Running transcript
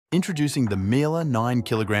Introducing the Miele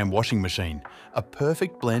 9kg washing machine, a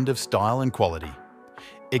perfect blend of style and quality.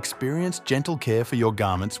 Experience gentle care for your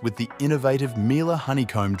garments with the innovative Miele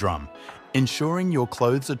honeycomb drum, ensuring your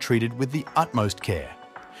clothes are treated with the utmost care.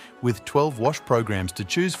 With 12 wash programs to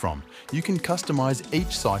choose from, you can customize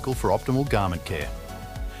each cycle for optimal garment care.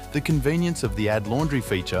 The convenience of the Add Laundry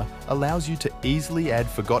feature allows you to easily add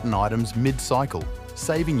forgotten items mid-cycle,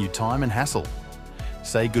 saving you time and hassle.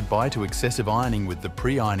 Say goodbye to excessive ironing with the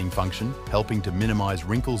pre-ironing function, helping to minimize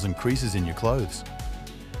wrinkles and creases in your clothes.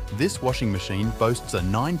 This washing machine boasts a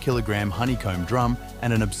 9kg honeycomb drum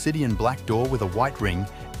and an obsidian black door with a white ring,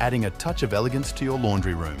 adding a touch of elegance to your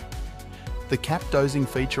laundry room. The cap dosing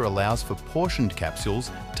feature allows for portioned capsules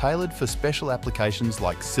tailored for special applications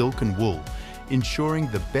like silk and wool, ensuring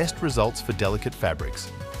the best results for delicate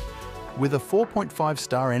fabrics. With a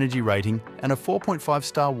 4.5-star energy rating and a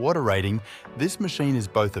 4.5-star water rating, this machine is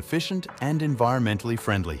both efficient and environmentally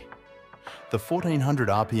friendly. The 1400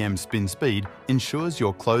 RPM spin speed ensures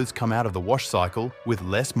your clothes come out of the wash cycle with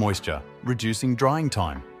less moisture, reducing drying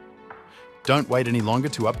time. Don't wait any longer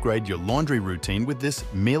to upgrade your laundry routine with this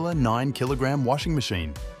Miele 9kg washing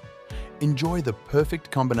machine. Enjoy the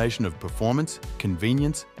perfect combination of performance,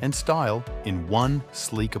 convenience, and style in one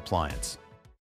sleek appliance.